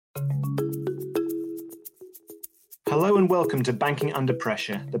Hello and welcome to Banking Under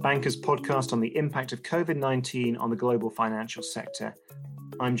Pressure, the Banker's podcast on the impact of COVID-19 on the global financial sector.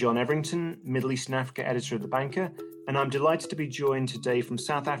 I'm John Everington, Middle East and Africa editor of The Banker, and I'm delighted to be joined today from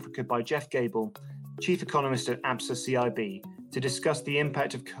South Africa by Jeff Gable, Chief Economist at Absa CIB, to discuss the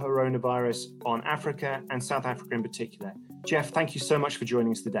impact of coronavirus on Africa and South Africa in particular. Jeff, thank you so much for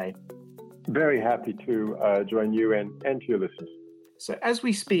joining us today. Very happy to join you and to your listeners. So as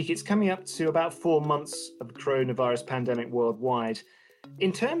we speak, it's coming up to about 4 months of the coronavirus pandemic worldwide.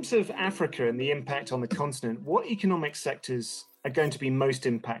 In terms of Africa and the impact on the continent, what economic sectors are going to be most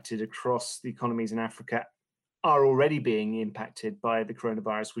impacted across the economies in Africa are already being impacted by the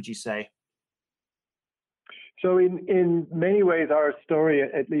coronavirus, would you say? So in many ways, our story,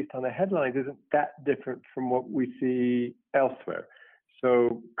 at least on the headlines, isn't that different from what we see elsewhere.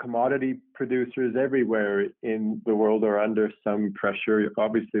 So commodity producers everywhere in the world are under some pressure.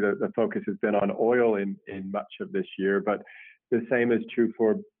 Obviously, the focus has been on oil in much of this year, but the same is true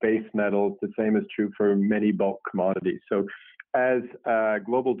for base metals. The same is true for many bulk commodities. So as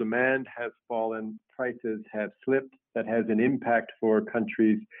global demand has fallen, prices have slipped. That has an impact for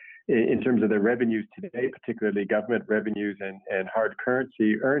countries in terms of their revenues today, particularly government revenues and hard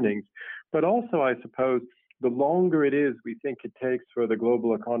currency earnings. But also, I suppose, the longer it is we think it takes for the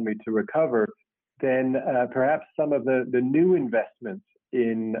global economy to recover, then perhaps some of the new investments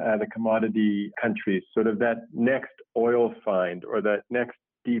in the commodity countries, sort of that next oil find or that next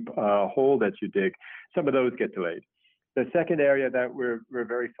deep hole that you dig, some of those get delayed. The second area that we're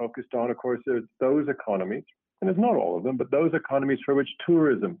very focused on, of course, is those economies, and it's not all of them, but those economies for which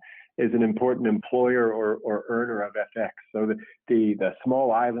tourism is an important employer or earner of FX. So the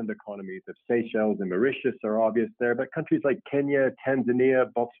small island economies of Seychelles and Mauritius are obvious there, but countries like Kenya, Tanzania,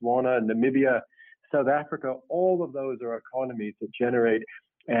 Botswana, Namibia, South Africa, all of those are economies that generate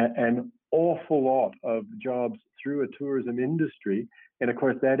an awful lot of jobs through a tourism industry. And of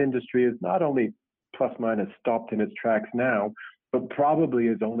course, that industry is not only plus minus stopped in its tracks now, but probably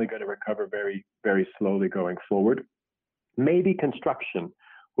is only going to recover very, very slowly going forward. Maybe construction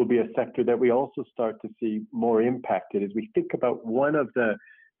will be a sector that we also start to see more impacted as we think about one of the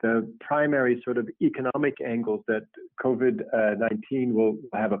primary sort of economic angles that COVID-19 will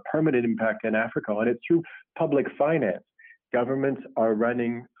have a permanent impact in Africa on. It's through public finance. Governments are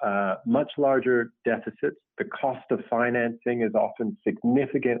running much larger deficits. The cost of financing is often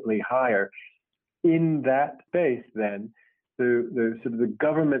significantly higher. In that space, then, the sort of the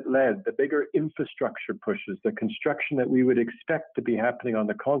government-led, the bigger infrastructure pushes, the construction that we would expect to be happening on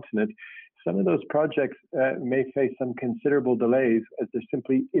the continent, some of those projects may face some considerable delays as there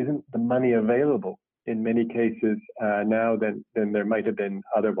simply isn't the money available in many cases now than there might have been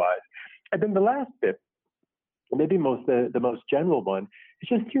otherwise. And then the last bit, maybe the most general one, is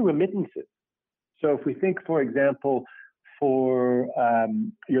just through remittances. So if we think, for example, for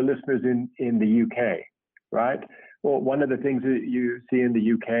your listeners in the UK, right? Well, one of the things that you see in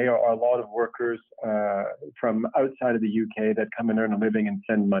the UK are a lot of workers from outside of the UK that come and earn a living and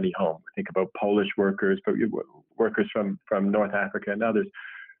send money home. Think about Polish workers, but workers from North Africa and others.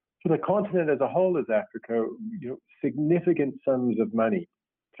 For the continent as a whole, as Africa, significant sums of money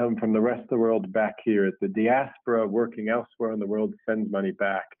come from the rest of the world back here as the diaspora working elsewhere in the world sends money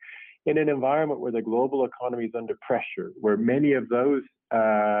back. In an environment where the global economy is under pressure, where many of those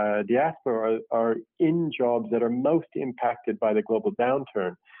diaspora are in jobs that are most impacted by the global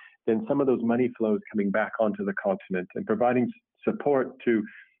downturn, then some of those money flows coming back onto the continent and providing support to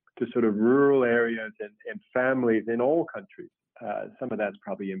sort of rural areas and families in all countries. Some of that's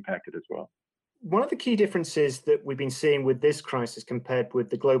probably impacted as well. One of the key differences that we've been seeing with this crisis compared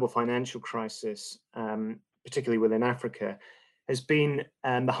with the global financial crisis, particularly within Africa, has been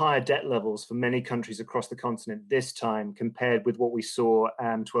the higher debt levels for many countries across the continent this time compared with what we saw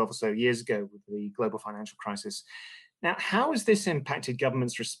 12 or so years ago with the global financial crisis. Now, how has this impacted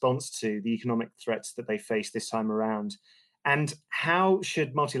governments' response to the economic threats that they face this time around? And how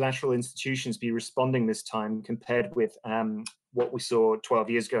should multilateral institutions be responding this time compared with what we saw 12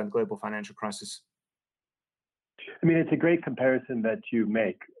 years ago in the global financial crisis? I mean, it's a great comparison that you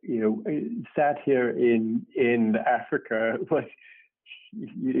make. Sat here in Africa,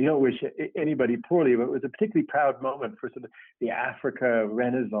 you don't wish anybody poorly, but it was a particularly proud moment for sort of the Africa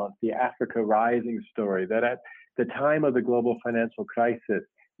Renaissance, the Africa Rising story, that at the time of the global financial crisis,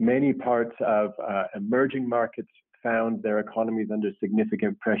 many parts of emerging markets found their economies under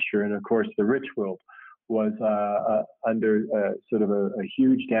significant pressure. And of course, the rich world was under sort of a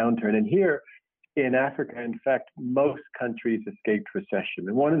huge downturn. And here, in Africa, in fact, most countries escaped recession.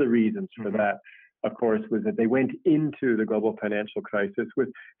 And one of the reasons for that, of course, was that they went into the global financial crisis with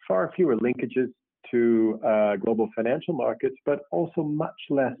far fewer linkages to global financial markets, but also much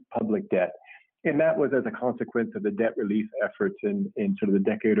less public debt. And that was as a consequence of the debt relief efforts in sort of the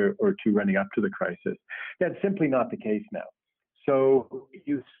decade or two running up to the crisis. That's simply not the case now. So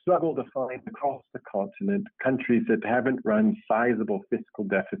you struggle to find across the continent countries that haven't run sizable fiscal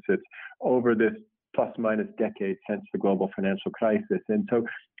deficits over this plus minus decade since the global financial crisis. And so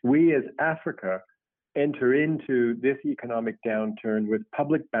we as Africa enter into this economic downturn with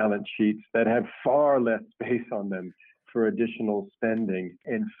public balance sheets that have far less space on them for additional spending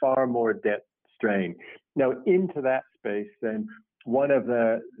and far more debt strain. Now, into that space, then, one of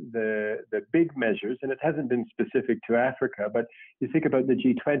the big measures, and it hasn't been specific to Africa, but you think about the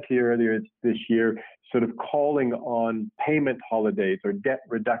G20 earlier this year, sort of calling on payment holidays or debt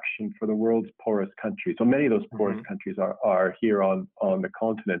reduction for the world's poorest countries. So many of those poorest countries are here on the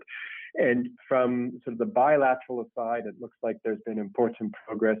continent. And from sort of the bilateral side, it looks like there's been important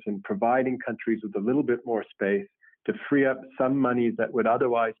progress in providing countries with a little bit more space to free up some monies that would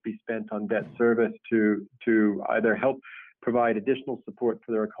otherwise be spent on debt service to either help provide additional support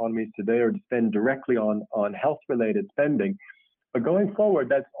for their economies today or to spend directly on health-related spending. But going forward,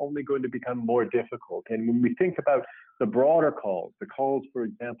 that's only going to become more difficult. And when we think about the broader calls, the calls, for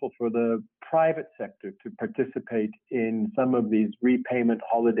example, for the private sector to participate in some of these repayment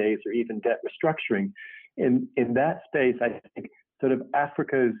holidays or even debt restructuring, in that space, I think sort of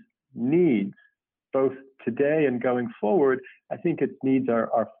Africa's needs, both today and going forward, I think its needs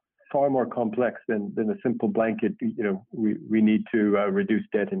are far more complex than a simple blanket, we need to reduce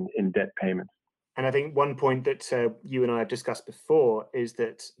debt in debt payments. And I think one point that you and I have discussed before is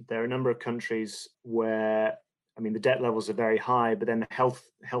that there are a number of countries where, I mean, the debt levels are very high, but then the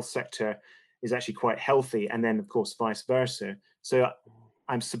health sector is actually quite healthy, and then of course vice versa. So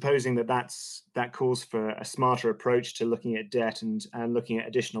I'm supposing that calls for a smarter approach to looking at debt and looking at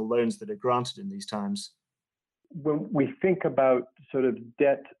additional loans that are granted in these times. When we think about sort of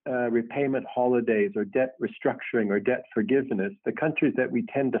debt repayment holidays or debt restructuring or debt forgiveness, the countries that we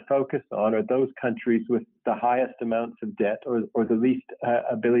tend to focus on are those countries with the highest amounts of debt or the least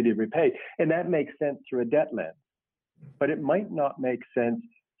ability to repay. And that makes sense through a debt lens. But it might not make sense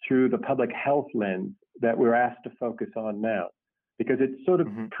through the public health lens that we're asked to focus on now, because it sort of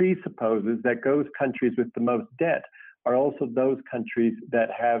presupposes that those countries with the most debt are also those countries that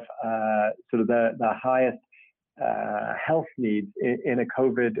have sort of the highest health needs in a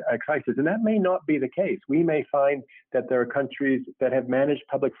COVID crisis. And that may not be the case. We may find that there are countries that have managed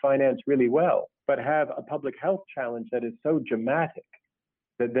public finance really well, but have a public health challenge that is so dramatic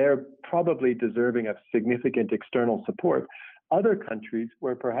that they're probably deserving of significant external support. Other countries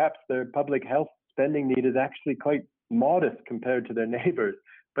where perhaps their public health spending need is actually quite modest compared to their neighbors,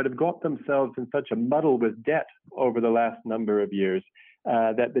 but have got themselves in such a muddle with debt over the last number of years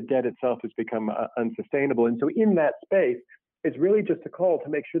that the debt itself has become unsustainable. And so in that space, it's really just a call to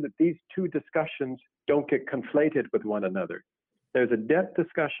make sure that these two discussions don't get conflated with one another. There's a debt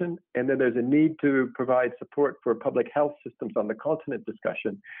discussion, and then there's a need to provide support for public health systems on the continent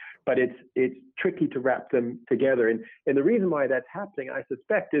discussion. But it's tricky to wrap them together. And the reason why that's happening, I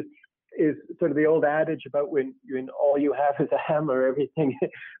suspect, is sort of the old adage about when all you have is a hammer,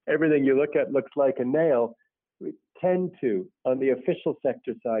 everything you look at looks like a nail. We tend to, on the official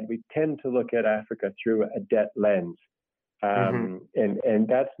sector side, we tend to look at Africa through a debt lens. And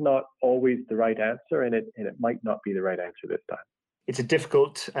that's not always the right answer, and it might not be the right answer this time. It's a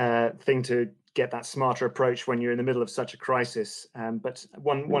difficult thing to get that smarter approach when you're in the middle of such a crisis, but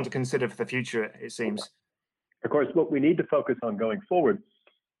one to consider for the future, it seems. Of course, what we need to focus on going forward,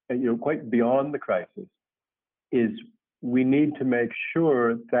 quite beyond the crisis, is we need to make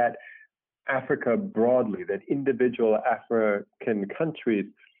sure that Africa broadly, that individual African countries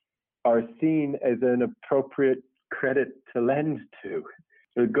are seen as an appropriate credit to lend to.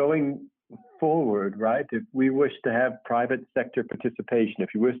 So going forward, right, if we wish to have private sector participation, if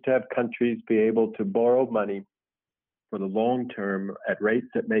you wish to have countries be able to borrow money for the long term at rates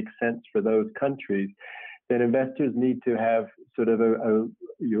that make sense for those countries, then investors need to have sort of a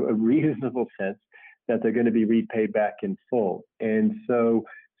reasonable sense that they're going to be repaid back in full. And so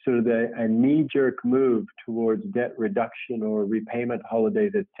sort of a knee-jerk move towards debt reduction or repayment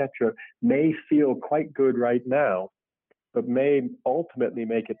holidays, etc., may feel quite good right now, but may ultimately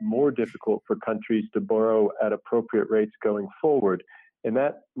make it more difficult for countries to borrow at appropriate rates going forward. And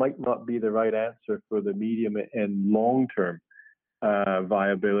that might not be the right answer for the medium and long-term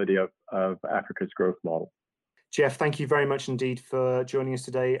viability of Africa's growth model. Jeff, thank you very much indeed for joining us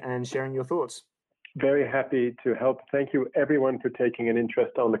today and sharing your thoughts. Very happy to help. Thank you, everyone, for taking an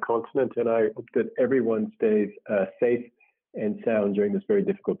interest on the continent, and I hope that everyone stays safe and sound during this very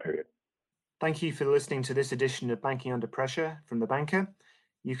difficult period. Thank you for listening to this edition of Banking Under Pressure from The Banker.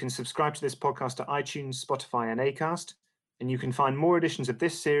 You can subscribe to this podcast at iTunes, Spotify, and Acast, and you can find more editions of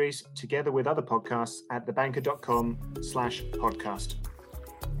this series together with other podcasts at thebanker.com/podcast.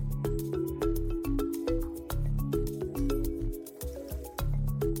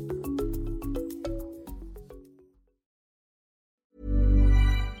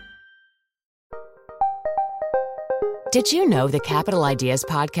 Did you know the Capital Ideas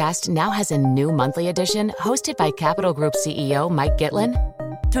podcast now has a new monthly edition hosted by Capital Group CEO Mike Gitlin?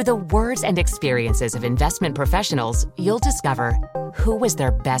 Through the words and experiences of investment professionals, you'll discover who was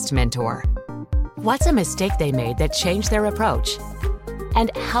their best mentor, what's a mistake they made that changed their approach,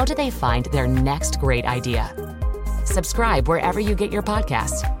 and how do they find their next great idea. Subscribe wherever you get your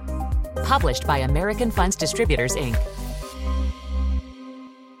podcasts. Published by American Funds Distributors, Inc.